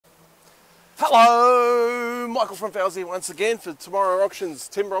Hello, Michael from Fowles here once again for tomorrow auctions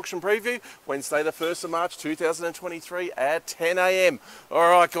timber auction preview, Wednesday the 1st of March 2023 at 10 a.m.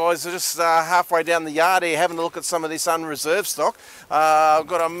 Alright guys, just halfway down the yard here having a look at some of this unreserved stock. I've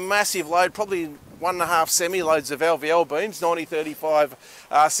got a massive load, probably 1.5 semi-loads of LVL beams, 9035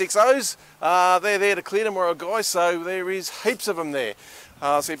 60s. They're there to clear tomorrow guys, so there is heaps of them there.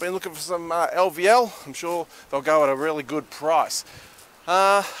 So you've been looking for some LVL, I'm sure they'll go at a really good price.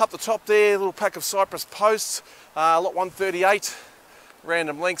 Up the top there, a little pack of cypress posts, lot 138,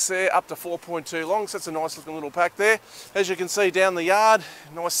 random lengths there, up to 4.2 long, so that's a nice looking little pack there. As you can see down the yard,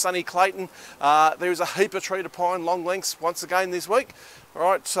 nice sunny Clayton. There is a heap of treated pine long lengths once again this week.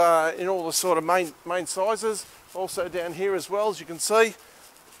 Alright, in all the sort of main sizes. Also down here as well, as you can see,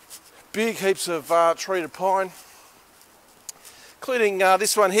 big heaps of treated pine. Including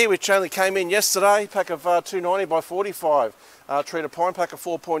this one here, which only came in yesterday, pack of 290 by 45. Treated pine, pack of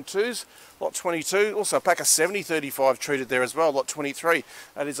 4.2s, lot 22. Also a pack of 7035 treated there as well, lot 23.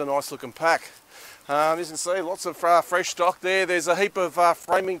 That is a nice looking pack. As you can see, lots of fresh stock there. There's a heap of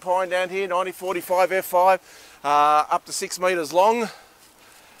framing pine down here, 9045 F5, up to 6 metres long.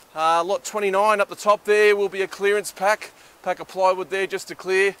 Lot 29 up the top there will be a clearance pack. Pack of plywood there just to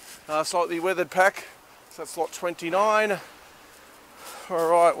clear, slightly weathered pack. So that's lot 29.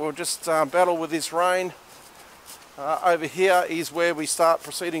 Alright, we'll just battle with this rain. Over here is where we start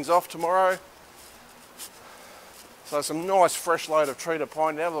proceedings off tomorrow. So some nice fresh load of treated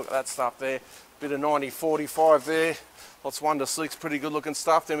pine. Have a look at that stuff there. Bit of 9045 there. Lots 1 to 6, pretty good looking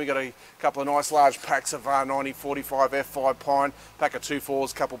stuff. Then we got a couple of nice large packs of 9045 F5 pine. Pack of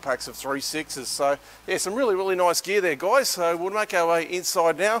 2.4s, couple packs of 3.6s. So yeah, some really nice gear there guys. So we'll make our way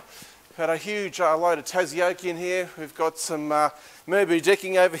inside now. Had a huge load of Tassie oak in here. We've got some Merbau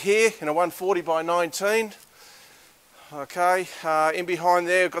decking over here in a 140 by 19. Okay, in behind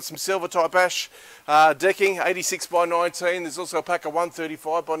there we've got some silver type ash decking, 86 by 19. There's also a pack of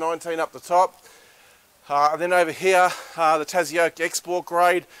 135 by 19 up the top. And then over here, the Tassie oak export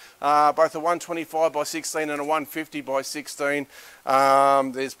grade, both a 125 by 16 and a 150 by 16.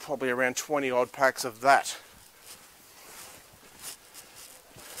 There's probably around 20 odd packs of that.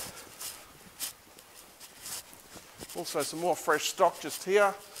 Also some more fresh stock just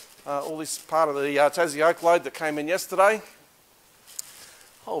here. All this part of the Tassie oak load that came in yesterday.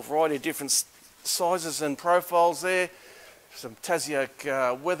 Whole variety of different sizes and profiles there. Some Tassie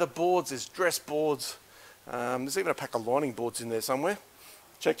oak weather boards, there's dress boards. There's even a pack of lining boards in there somewhere.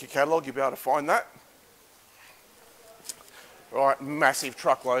 Check your catalogue, you'll be able to find that. Right, massive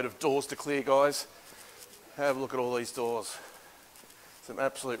truckload of doors to clear guys. Have a look at all these doors. Some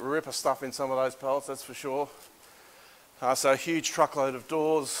absolute ripper stuff in some of those pallets, that's for sure. So a huge truckload of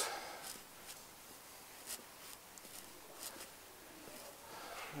doors.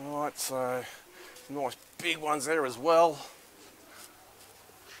 Alright, so nice big ones there as well.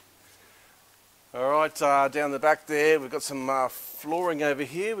 Alright, down the back there we've got some flooring over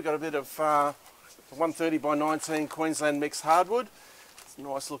here. We've got a bit of 130 by 19 Queensland mixed hardwood. It's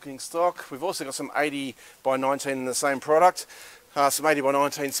nice looking stock. We've also got some 80 by 19 in the same product. Some 80 by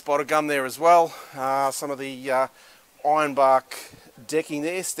 19 spotted gum there as well. Some of the ironbark decking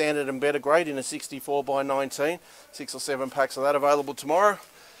there, standard and better grade in a 64 by 19. 6 or 7 packs of that available tomorrow.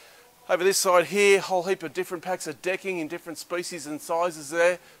 Over this side here, whole heap of different packs of decking in different species and sizes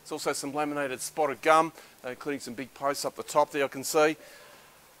there. There's also some laminated spotted gum, including some big posts up the top there I can see.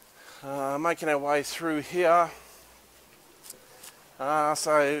 Making our way through here.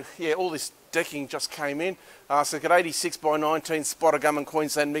 So yeah, all this decking just came in. So we've got 86 by 19 spotted gum and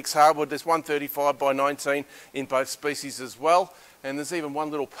Queensland mixed hardwood. There's 135 by 19 in both species as well. And there's even one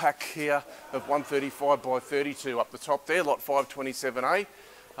little pack here of 135 by 32 up the top there, lot 527A.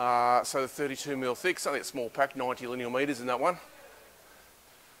 So the 32mm thick, it's only a small pack, 90 linear metres in that one.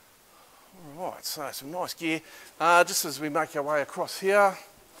 Alright, so some nice gear. Just as we make our way across here,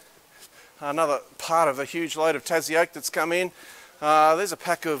 another part of a huge load of Tassie oak that's come in. There's a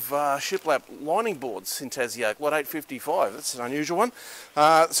pack of shiplap lining boards in Tassie oak, lot 855. That's an unusual one.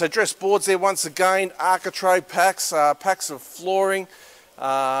 So dress boards there once again, architrave packs, packs of flooring.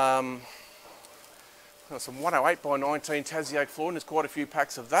 Some 108 by 19 Tassie oak flooring, there's quite a few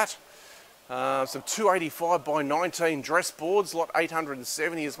packs of that. Some 285 by 19 dress boards, lot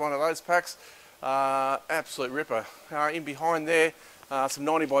 870 is one of those packs. Absolute ripper. In behind there, some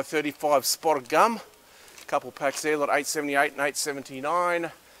 90 by 35 spotted gum. Couple packs there, lot 878 and 879.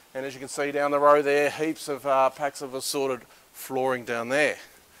 And as you can see down the row there, heaps of packs of assorted flooring down there.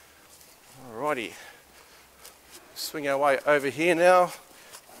 Alrighty. Swing our way over here now.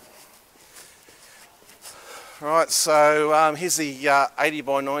 Right, so here's the 80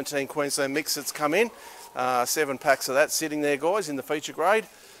 by 19 Queensland mix that's come in. 7 packs of that sitting there, guys, in the feature grade.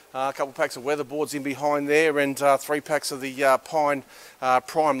 A couple packs of weatherboards in behind there, and 3 packs of the pine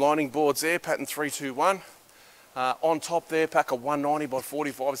prime lining boards there, pattern 321. On top there, pack of 190 by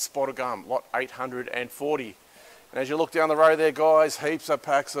 45 spotted gum, lot 840. And as you look down the row there, guys, heaps of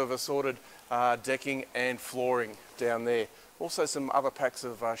packs of assorted decking and flooring down there. Also some other packs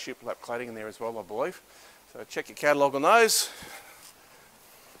of shiplap cladding in there as well, I believe. So check your catalogue on those.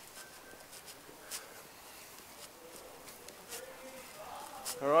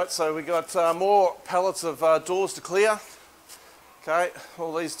 Alright, so we got more pallets of doors to clear. Okay,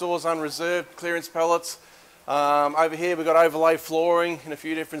 all these doors unreserved, clearance pallets. Over here we've got overlay flooring in a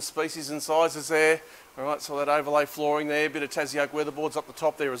few different species and sizes there. Alright, so that overlay flooring there, a bit of Tassie oak weatherboards up the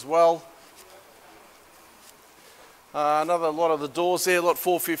top there as well. Another lot of the doors there, lot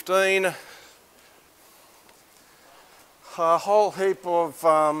 415. A whole heap of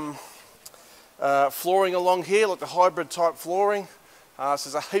flooring along here, like the hybrid type flooring. So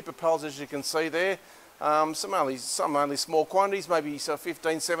there's a heap of pallets, as you can see there. Some only small quantities, maybe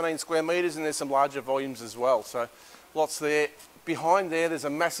 15, 17 square metres, and there's some larger volumes as well. So lots there. Behind there, there's a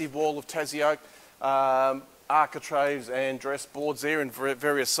massive wall of Tassie oak, architraves and dress boards there in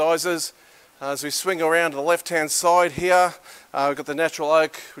various sizes. As we swing around to the left-hand side here, we've got the natural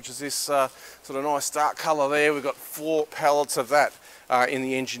oak, which is this sort of nice dark colour there. We've got 4 pallets of that in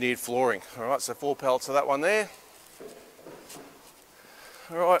the engineered flooring. All right, so 4 pallets of that one there.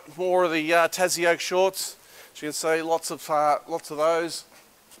 All right, more of the Tassie oak shorts. As you can see, lots of those.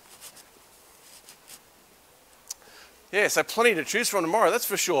 Yeah, so plenty to choose from tomorrow, that's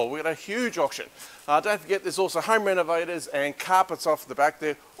for sure. We've got a huge auction. Don't forget, there's also home renovators and carpets off the back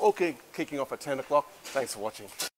there, all kicking off at 10 o'clock. Thanks for watching.